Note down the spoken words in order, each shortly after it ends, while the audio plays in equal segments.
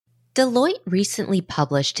Deloitte recently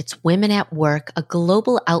published its Women at Work, a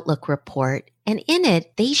Global Outlook report, and in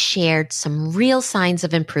it, they shared some real signs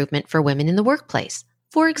of improvement for women in the workplace.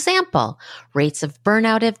 For example, rates of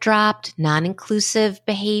burnout have dropped, non-inclusive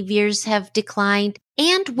behaviors have declined,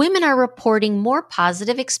 and women are reporting more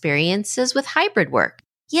positive experiences with hybrid work.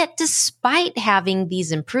 Yet despite having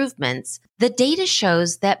these improvements, the data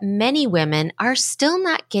shows that many women are still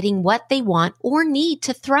not getting what they want or need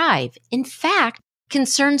to thrive. In fact,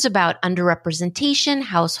 concerns about underrepresentation,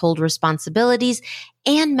 household responsibilities,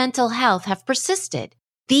 and mental health have persisted.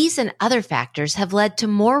 These and other factors have led to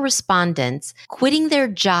more respondents quitting their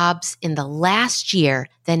jobs in the last year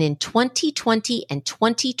than in 2020 and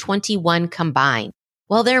 2021 combined.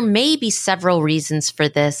 While there may be several reasons for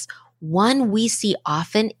this, one we see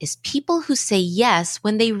often is people who say yes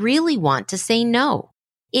when they really want to say no.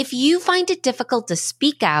 If you find it difficult to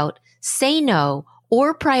speak out, say no,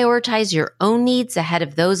 or prioritize your own needs ahead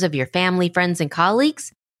of those of your family, friends, and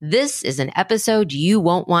colleagues, this is an episode you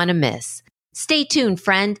won't want to miss. Stay tuned,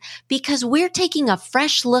 friend, because we're taking a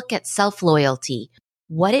fresh look at self-loyalty,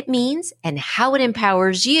 what it means, and how it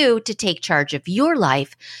empowers you to take charge of your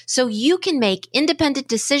life so you can make independent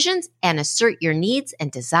decisions and assert your needs and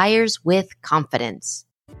desires with confidence.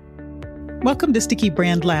 Welcome to Sticky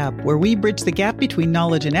Brand Lab, where we bridge the gap between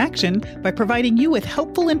knowledge and action by providing you with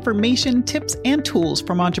helpful information, tips, and tools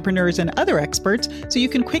from entrepreneurs and other experts so you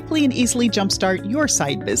can quickly and easily jumpstart your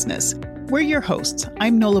side business. We're your hosts.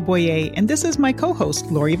 I'm Nola Boyer, and this is my co-host,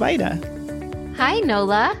 Lori Vida. Hi,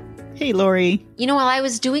 Nola. Hey, Lori. While I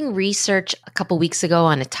was doing research a couple weeks ago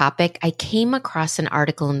on a topic, I came across an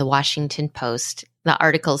article in the Washington Post. The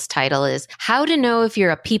article's title is How to Know If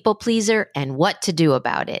You're a People Pleaser and What to Do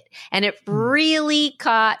About It. And it really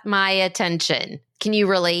caught my attention. Can you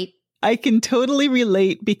relate? I can totally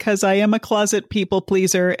relate because I am a closet people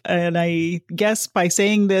pleaser. And I guess by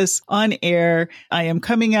saying this on air, I am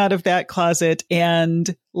coming out of that closet,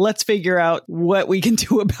 and let's figure out what we can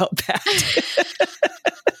do about that.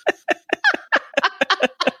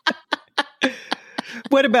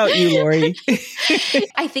 What about you, Lori?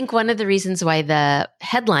 I think one of the reasons why the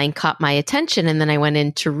headline caught my attention and then I went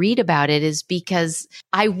in to read about it is because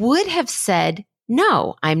I would have said,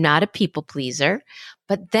 no, I'm not a people pleaser.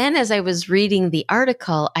 But then as I was reading the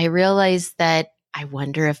article, I realized that I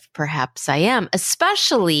wonder if perhaps I am,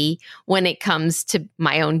 especially when it comes to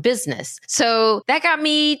my own business. So that got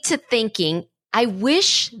me to thinking, I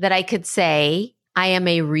wish that I could say I am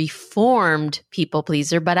a reformed people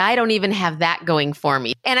pleaser, but I don't even have that going for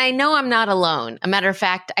me. And I know I'm not alone. A matter of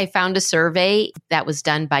fact, I found a survey that was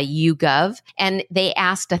done by YouGov, and they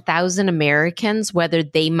asked 1,000 Americans whether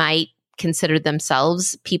they might consider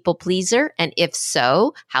themselves people pleaser, and if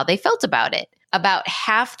so, how they felt about it. About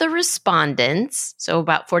half the respondents, so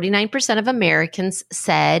about 49% of Americans,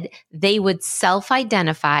 said they would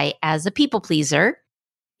self-identify as a people pleaser,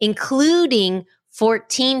 including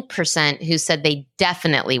 14% who said they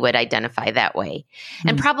definitely would identify that way.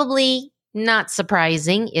 And probably not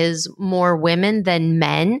surprising is more women than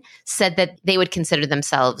men said that they would consider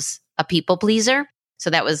themselves a people pleaser. So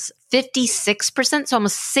that was 56%, so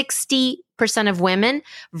almost 60% of women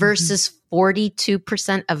versus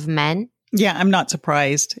 42% of men. Yeah, I'm not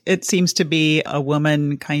surprised. It seems to be a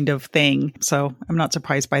woman kind of thing. So I'm not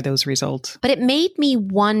surprised by those results. But it made me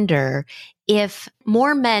wonder if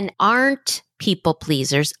more men aren't people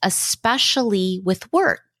pleasers, especially with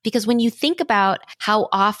work. Because when you think about how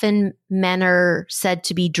often men are said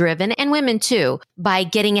to be driven, and women too, by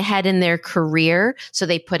getting ahead in their career. So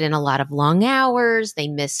they put in a lot of long hours, they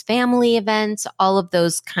miss family events, all of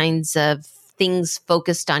those kinds of things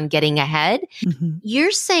focused on getting ahead.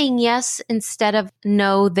 You're saying yes instead of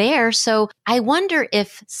no there. So I wonder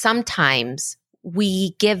if sometimes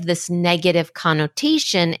we give this negative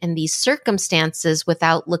connotation in these circumstances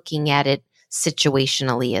without looking at it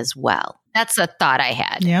situationally as well. That's a thought I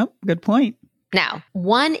had. Yep, good point. Now,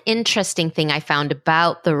 one interesting thing I found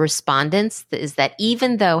about the respondents is that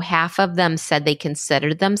even though half of them said they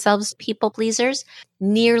considered themselves people pleasers,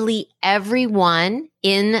 nearly everyone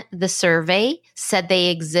in the survey said they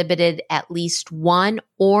exhibited at least one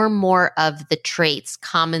or more of the traits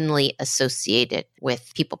commonly associated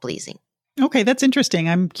with people pleasing. Okay, that's interesting.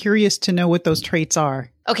 I'm curious to know what those traits are.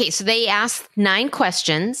 Okay, so they asked 9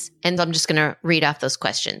 questions, and I'm just going to read off those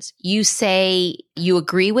questions. You say you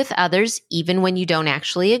agree with others even when you don't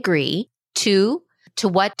actually agree. 2, to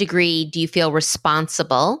what degree do you feel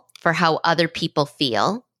responsible for how other people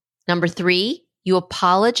feel? Number 3, you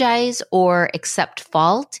apologize or accept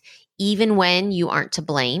fault even when you aren't to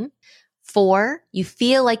blame. 4, you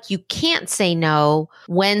feel like you can't say no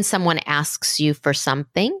when someone asks you for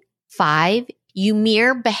something. 5, You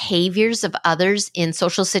mirror behaviors of others in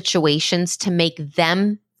social situations to make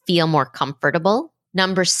them feel more comfortable.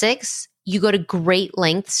 Number 6, you go to great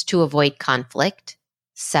lengths to avoid conflict.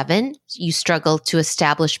 7, you struggle to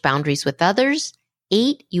establish boundaries with others.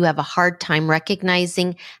 8, you have a hard time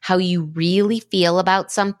recognizing how you really feel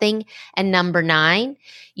about something. And number 9,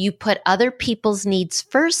 you put other people's needs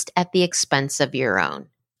first at the expense of your own.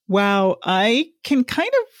 Wow, I can kind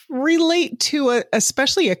of relate to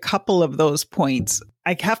especially a couple of those points.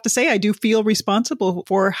 I have to say, I do feel responsible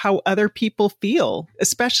for how other people feel,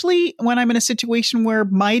 especially when I'm in a situation where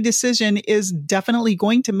my decision is definitely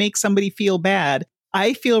going to make somebody feel bad.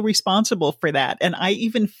 I feel responsible for that. And I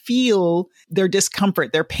even feel their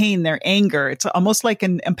discomfort, their pain, their anger. It's almost like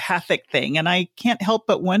an empathic thing. And I can't help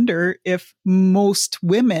but wonder if most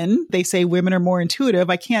women, they say women are more intuitive.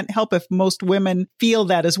 I can't help if most women feel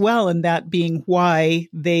that as well. And that being why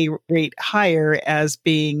they rate higher as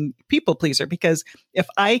being people pleaser. Because if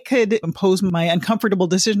I could impose my uncomfortable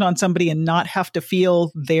decision on somebody and not have to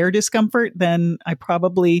feel their discomfort, then I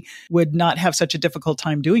probably would not have such a difficult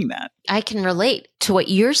time doing that. I can relate to what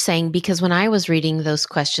you're saying, because when I was reading those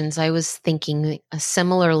questions, I was thinking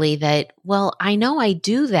similarly that, well, I know I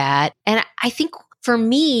do that. And I think for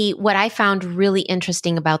me, what I found really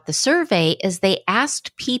interesting about the survey is they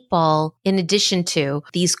asked people, in addition to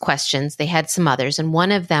these questions, they had some others. And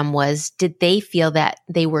one of them was, did they feel that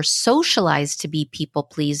they were socialized to be people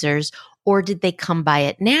pleasers, or did they come by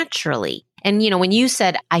it naturally? And, when you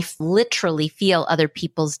said, I literally feel other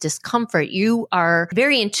people's discomfort, you are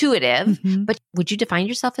very intuitive, but would you define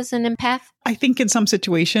yourself as an empath? I think in some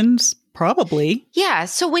situations, probably. Yeah.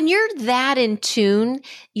 So when you're that in tune,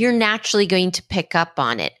 you're naturally going to pick up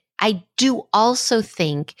on it. I do also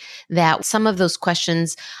think that some of those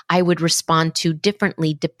questions I would respond to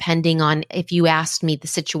differently depending on if you asked me the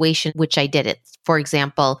situation, which I did it. For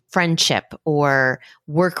example, friendship or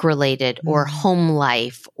work-related or home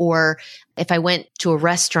life, or if I went to a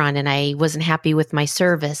restaurant and I wasn't happy with my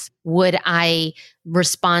service, would I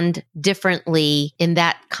respond differently in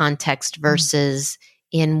that context versus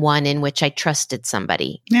in one in which I trusted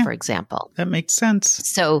somebody, for example? That makes sense.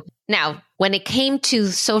 So now, when it came to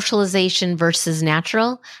socialization versus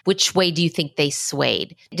natural, which way do you think they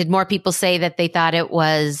swayed? Did more people say that they thought it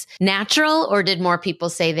was natural, or did more people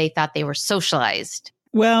say they thought they were socialized?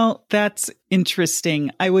 Well, that's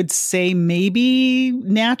interesting. I would say maybe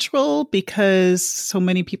natural, because so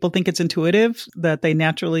many people think it's intuitive that they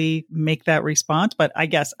naturally make that response. But I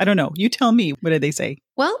guess, I don't know. You tell me, what did they say?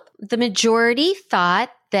 Well, the majority thought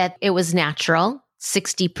that it was natural,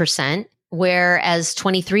 60%. Whereas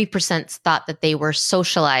 23% thought that they were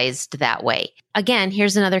socialized that way. Again,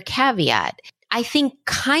 here's another caveat. I think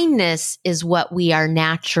kindness is what we are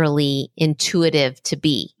naturally intuitive to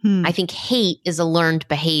be. I think hate is a learned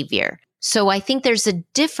behavior. So I think there's a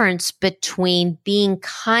difference between being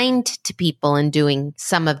kind to people and doing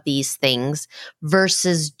some of these things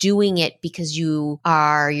versus doing it because you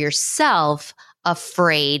are yourself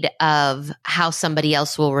afraid of how somebody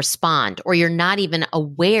else will respond, or you're not even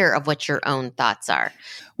aware of what your own thoughts are.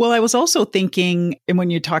 Well, I was also thinking, and when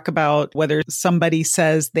you talk about whether somebody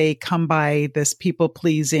says they come by this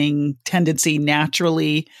people-pleasing tendency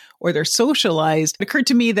naturally or they're socialized, it occurred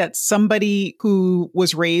to me that somebody who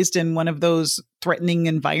was raised in one of those threatening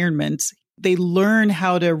environments, they learn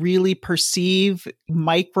how to really perceive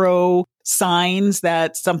micro signs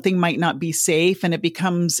that something might not be safe, and it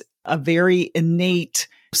becomes a very innate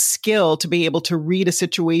skill to be able to read a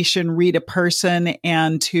situation, read a person,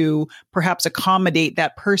 and to perhaps accommodate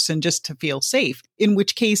that person just to feel safe. In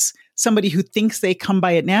which case, somebody who thinks they come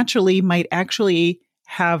by it naturally might actually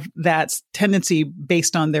have that tendency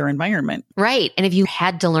based on their environment. Right. And if you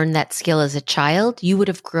had to learn that skill as a child, you would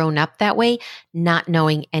have grown up that way, not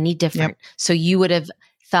knowing any different. Yep. So you would have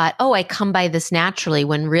thought, oh, I come by this naturally,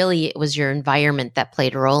 when really it was your environment that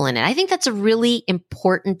played a role in it. I think that's a really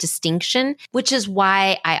important distinction, which is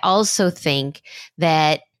why I also think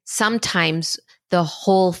that sometimes the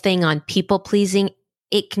whole thing on people pleasing,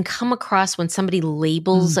 it can come across when somebody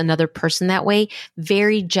labels another person that way,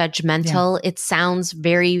 very judgmental. Yeah. It sounds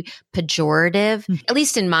very pejorative, at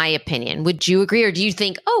least in my opinion. Would you agree? Or do you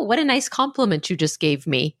think, oh, what a nice compliment you just gave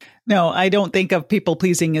me? No, I don't think of people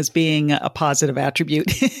pleasing as being a positive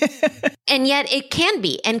attribute. And yet it can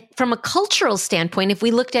be. And from a cultural standpoint, if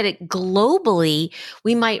we looked at it globally,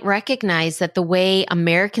 we might recognize that the way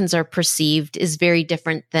Americans are perceived is very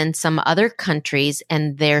different than some other countries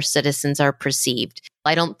and their citizens are perceived.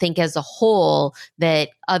 I don't think as a whole that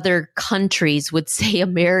other countries would say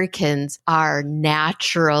Americans are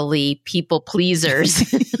naturally people pleasers.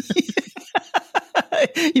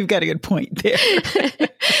 You've got a good point there.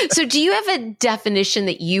 So do you have a definition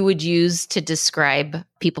that you would use to describe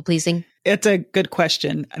people pleasing? It's a good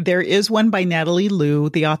question. There is one by Natalie Liu,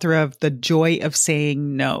 the author of The Joy of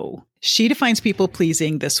Saying No. She defines people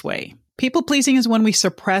pleasing this way. People pleasing is when we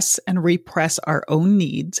suppress and repress our own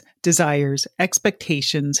needs, desires,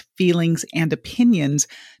 expectations, feelings, and opinions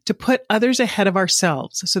to put others ahead of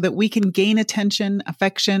ourselves so that we can gain attention,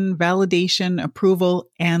 affection, validation,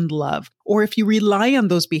 approval, and love. Or if you rely on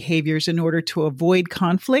those behaviors in order to avoid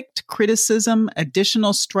conflict, criticism,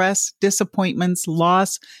 additional stress, disappointments,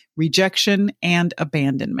 loss, rejection, and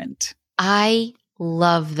abandonment. I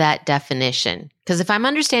love that definition because if I'm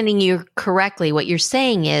understanding you correctly, what you're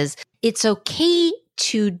saying is it's okay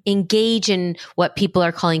to engage in what people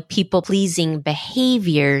are calling people-pleasing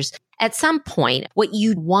behaviors. At some point, what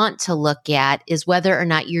you want to look at is whether or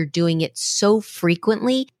not you're doing it so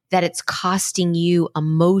frequently that it's costing you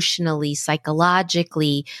emotionally,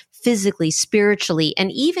 psychologically, physically, spiritually,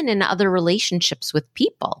 and even in other relationships with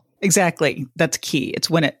people. Exactly. That's key. It's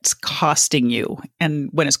when it's costing you and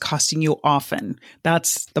when it's costing you often.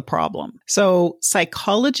 That's the problem. So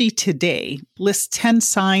Psychology Today lists 10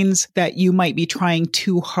 signs that you might be trying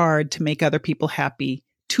too hard to make other people happy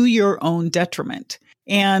to your own detriment.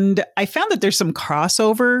 And I found that there's some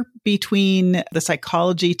crossover between the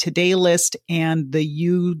Psychology Today list and the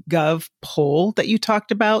YouGov poll that you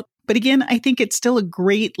talked about. But again, I think it's still a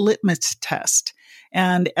great litmus test.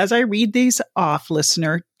 And as I read these off,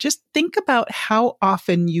 listener, just think about how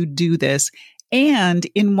often you do this and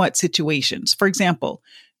in what situations. For example,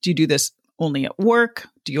 do you do this only at work?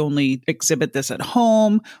 Do you only exhibit this at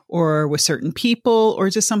home or with certain people? Or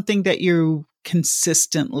is this something that you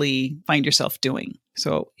consistently find yourself doing?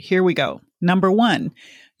 So here we go. Number 1,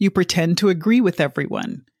 you pretend to agree with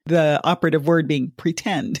everyone. The operative word being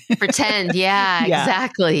pretend. Pretend. Yeah, Yeah.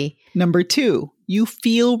 exactly. Number 2, you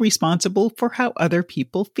feel responsible for how other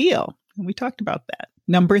people feel. And we talked about that.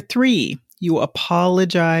 Number 3, you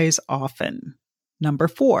apologize often. Number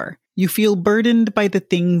 4, you feel burdened by the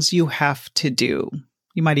things you have to do.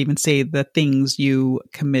 You might even say the things you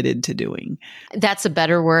committed to doing. That's a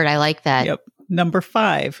better word. I like that. Yep. Number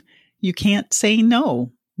 5, you can't say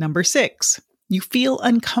no. Number 6, you feel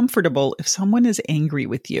uncomfortable if someone is angry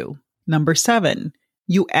with you. Number 7,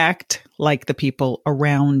 you act like the people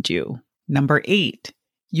around you. Number 8,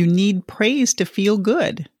 you need praise to feel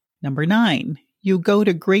good. Number 9, you go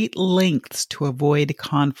to great lengths to avoid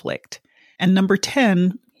conflict. And number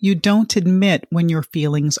 10, you don't admit when your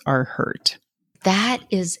feelings are hurt. That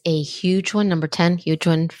is a huge one. Number 10, huge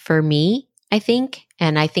one for me, I think.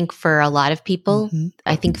 And I think for a lot of people,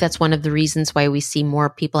 I think that's one of the reasons why we see more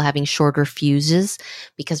people having shorter fuses,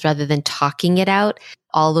 because rather than talking it out,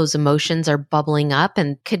 all those emotions are bubbling up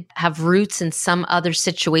and could have roots in some other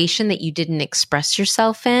situation that you didn't express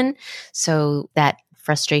yourself in. So that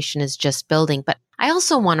frustration is just building. But I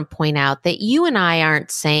also want to point out that you and I aren't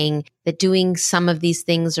saying that doing some of these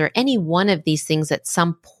things or any one of these things at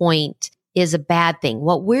some point is a bad thing.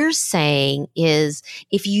 What we're saying is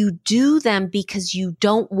if you do them because you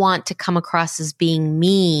don't want to come across as being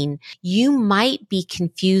mean, you might be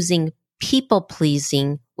confusing people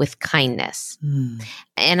pleasing with kindness.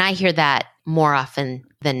 And I hear that more often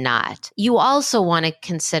than not. You also want to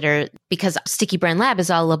consider, because Sticky Brand Lab is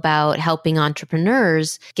all about helping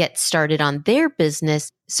entrepreneurs get started on their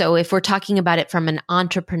business. So if we're talking about it from an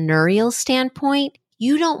entrepreneurial standpoint,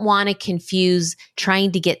 you don't want to confuse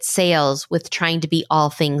trying to get sales with trying to be all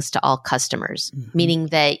things to all customers, meaning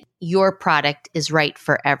that your product is right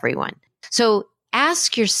for everyone. So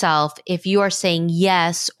ask yourself if you are saying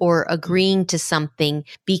yes or agreeing to something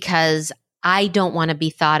because I don't want to be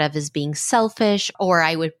thought of as being selfish, or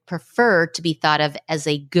I would prefer to be thought of as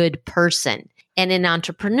a good person. And in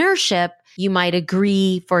entrepreneurship, you might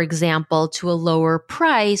agree, for example, to a lower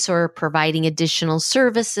price or providing additional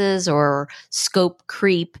services or scope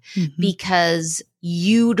creep because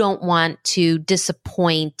you don't want to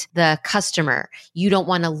disappoint the customer. You don't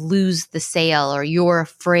want to lose the sale, or you're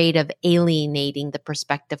afraid of alienating the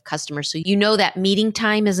prospective customer. So you know that meeting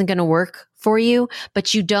time isn't going to work for you,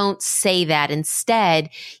 but you don't say that.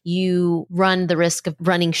 Instead, you run the risk of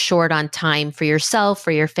running short on time for yourself,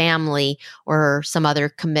 for your family, or some other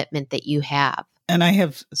commitment that you have. And I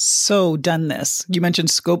have so done this. You mentioned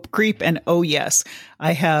scope creep, and oh yes,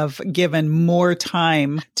 I have given more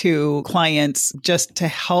time to clients just to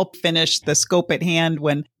help finish the scope at hand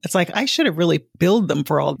when it's like, I should have really billed them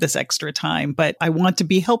for all this extra time, but I want to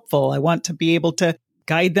be helpful. I want to be able to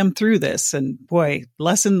guide them through this. And boy,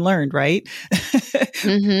 lesson learned, right?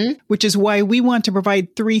 Which is why we want to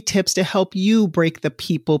provide 3 tips to help you break the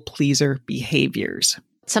people pleaser behaviors.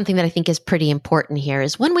 something that I think is pretty important here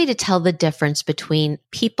is one way to tell the difference between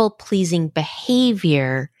people-pleasing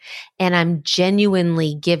behavior and I'm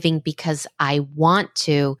genuinely giving because I want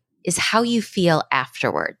to is how you feel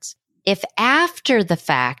afterwards. If after the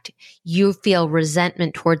fact you feel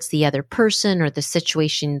resentment towards the other person or the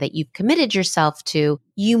situation that you've committed yourself to,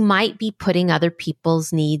 you might be putting other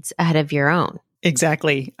people's needs ahead of your own.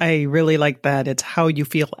 Exactly. I really like that. It's how you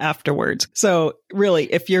feel afterwards. So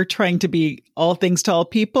really, if you're trying to be all things to all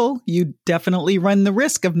people, you definitely run the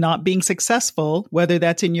risk of not being successful, whether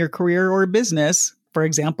that's in your career or business. For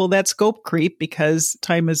example, that scope creep, because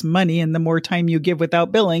time is money, and the more time you give without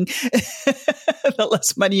billing, the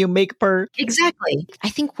less money you make per. Exactly. I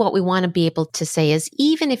think what we want to be able to say is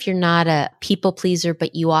even if you're not a people pleaser,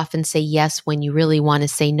 but you often say yes when you really want to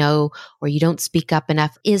say no, or you don't speak up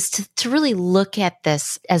enough, is to really look at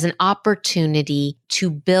this as an opportunity to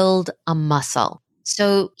build a muscle.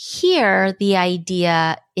 So here, the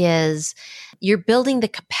idea is you're building the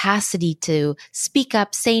capacity to speak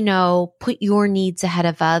up, say no, put your needs ahead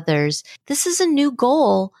of others. This is a new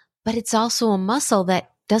goal, but it's also a muscle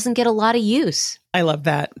that doesn't get a lot of use. I love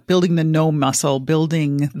that. Building the no muscle,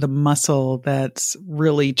 building the muscle that's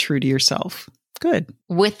really true to yourself. Good.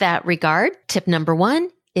 With that regard, tip number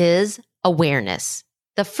 1 is awareness.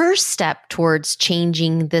 The first step towards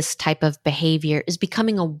changing this type of behavior is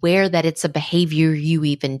becoming aware that it's a behavior you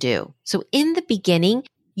even do. So in the beginning,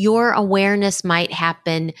 your awareness might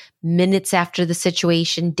happen minutes after the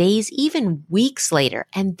situation, days, even weeks later,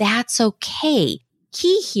 and that's okay.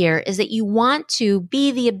 Key here is that you want to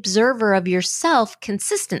be the observer of yourself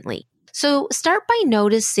consistently. So start by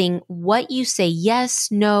noticing what you say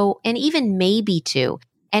yes, no, and even maybe to,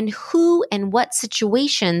 and who and what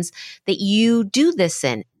situations that you do this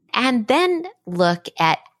in. And then look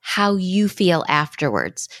at how you feel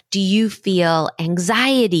afterwards. Do you feel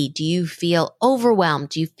anxiety? Do you feel overwhelmed?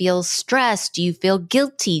 Do you feel stressed? Do you feel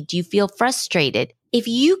guilty? Do you feel frustrated? If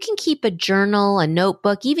you can keep a journal, a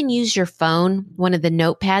notebook, even use your phone, one of the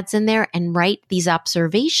notepads in there, and write these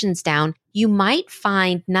observations down, you might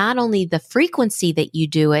find not only the frequency that you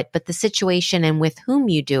do it, but the situation and with whom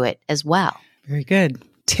you do it as well. Very good.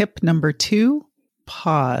 Tip number 2,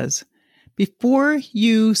 pause. Before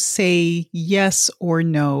you say yes or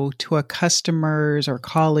no to a customer's or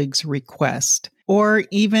colleague's request, or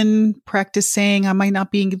even practice saying, I might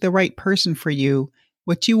not be the right person for you,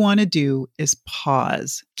 what you want to do is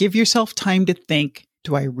pause. Give yourself time to think,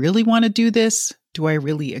 do I really want to do this? Do I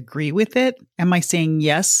really agree with it? Am I saying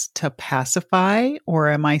yes to pacify, or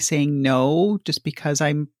am I saying no just because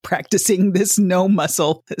I'm practicing this no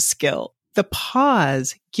muscle skill? The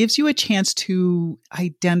pause gives you a chance to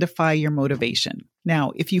identify your motivation.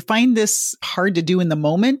 Now, if you find this hard to do in the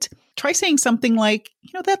moment, try saying something like,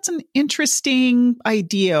 that's an interesting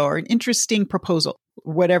idea or an interesting proposal,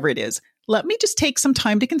 whatever it is. Let me just take some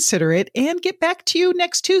time to consider it and get back to you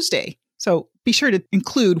next Tuesday. So be sure to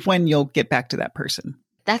include when you'll get back to that person.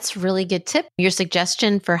 That's a really good tip. Your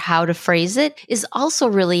suggestion for how to phrase it is also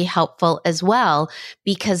really helpful as well,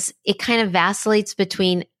 because it kind of vacillates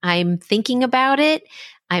between I'm thinking about it,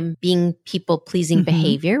 I'm being people-pleasing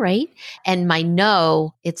behavior, right? And my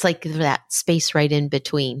no, it's like that space right in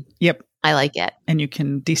between. Yep. I like it. And you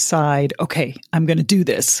can decide, okay, I'm going to do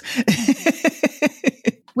this.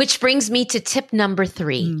 Which brings me to tip number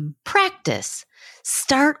 3, practice.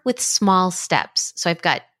 Start with small steps. So I've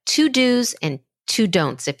got 2 do's and 2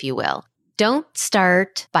 don'ts, if you will. Don't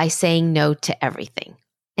start by saying no to everything.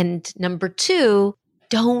 And number 2,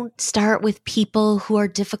 don't start with people who are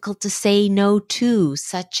difficult to say no to,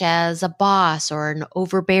 such as a boss or an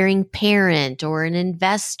overbearing parent or an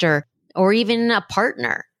investor or even a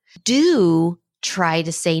partner. Do try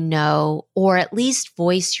to say no, or at least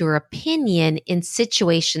voice your opinion in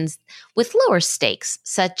situations with lower stakes,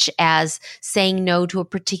 such as saying no to a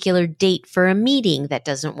particular date for a meeting that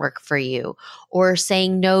doesn't work for you, or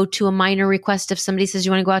saying no to a minor request if somebody says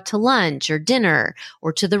you want to go out to lunch or dinner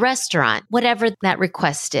or to the restaurant, whatever that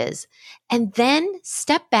request is. And then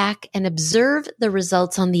step back and observe the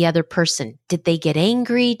results on the other person. Did they get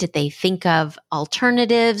angry? Did they think of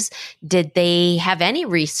alternatives? Did they have any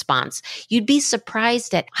response? You'd be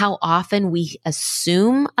surprised at how often we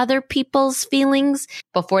assume other people's feelings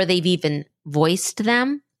before they've even voiced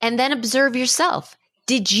them. And then observe yourself.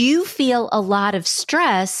 Did you feel a lot of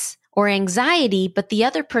stress or anxiety, but the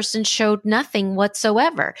other person showed nothing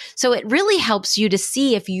whatsoever? So it really helps you to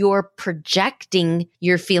see if you're projecting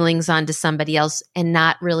your feelings onto somebody else and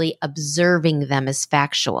not really observing them as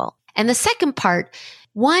factual. And the second part,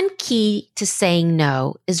 one key to saying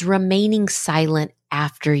no is remaining silent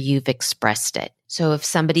after you've expressed it. So if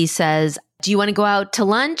somebody says, do you want to go out to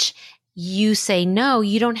lunch? you say no,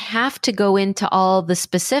 you don't have to go into all the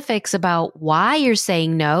specifics about why you're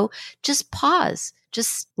saying no. Just pause.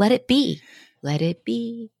 Just let it be. Let it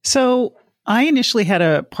be. So I initially had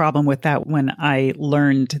a problem with that when I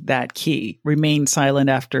learned that key, remain silent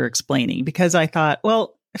after explaining, because I thought,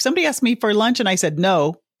 well, if somebody asked me for lunch and I said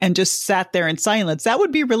no and just sat there in silence, that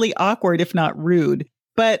would be really awkward, if not rude.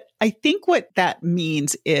 But I think what that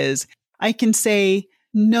means is I can say,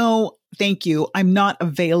 no, thank you. I'm not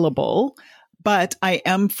available, but I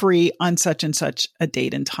am free on such and such a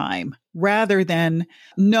date and time, rather than,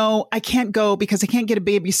 no, I can't go because I can't get a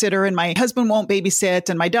babysitter and my husband won't babysit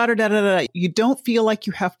and my daughter, da, da, da, da. You don't feel like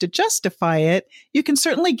you have to justify it. You can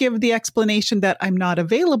certainly give the explanation that I'm not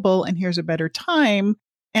available and here's a better time.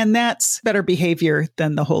 And that's better behavior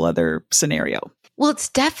than the whole other scenario. Well, it's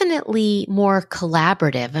definitely more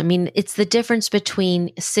collaborative. I mean, it's the difference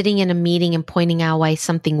between sitting in a meeting and pointing out why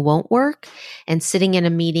something won't work and sitting in a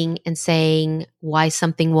meeting and saying why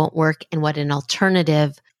something won't work and what an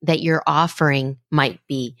alternative that you're offering might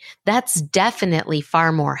be. That's definitely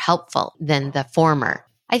far more helpful than the former.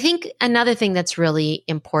 I think another thing that's really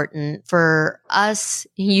important for us,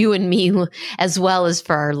 you and me, as well as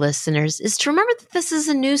for our listeners, is to remember that this is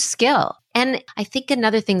a new skill. And I think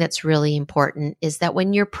another thing that's really important is that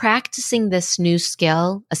when you're practicing this new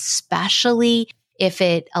skill, especially if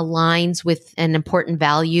it aligns with an important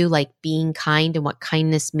value like being kind and what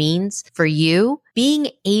kindness means for you, being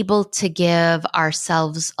able to give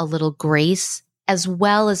ourselves a little grace as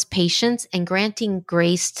well as patience and granting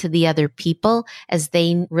grace to the other people as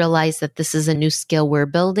they realize that this is a new skill we're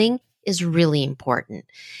building is really important.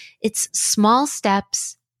 It's small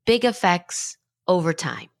steps, big effects over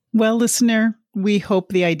time. Well, listener, we hope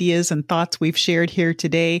the ideas and thoughts we've shared here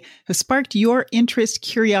today have sparked your interest,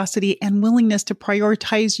 curiosity, and willingness to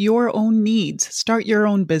prioritize your own needs, start your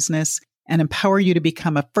own business, and empower you to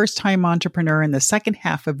become a first-time entrepreneur in the second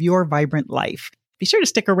half of your vibrant life. Be sure to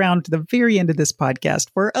stick around to the very end of this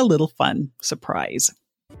podcast for a little fun surprise.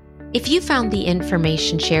 If you found the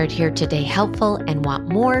information shared here today helpful and want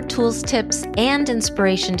more tools, tips, and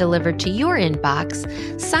inspiration delivered to your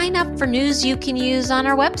inbox, sign up for news you can use on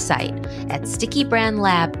our website at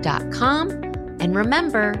stickybrandlab.com. And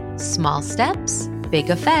remember, small steps,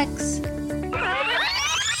 big effects.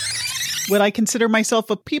 Would I consider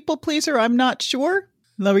myself a people pleaser? I'm not sure.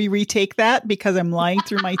 Let me retake that because I'm lying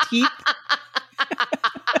through my teeth.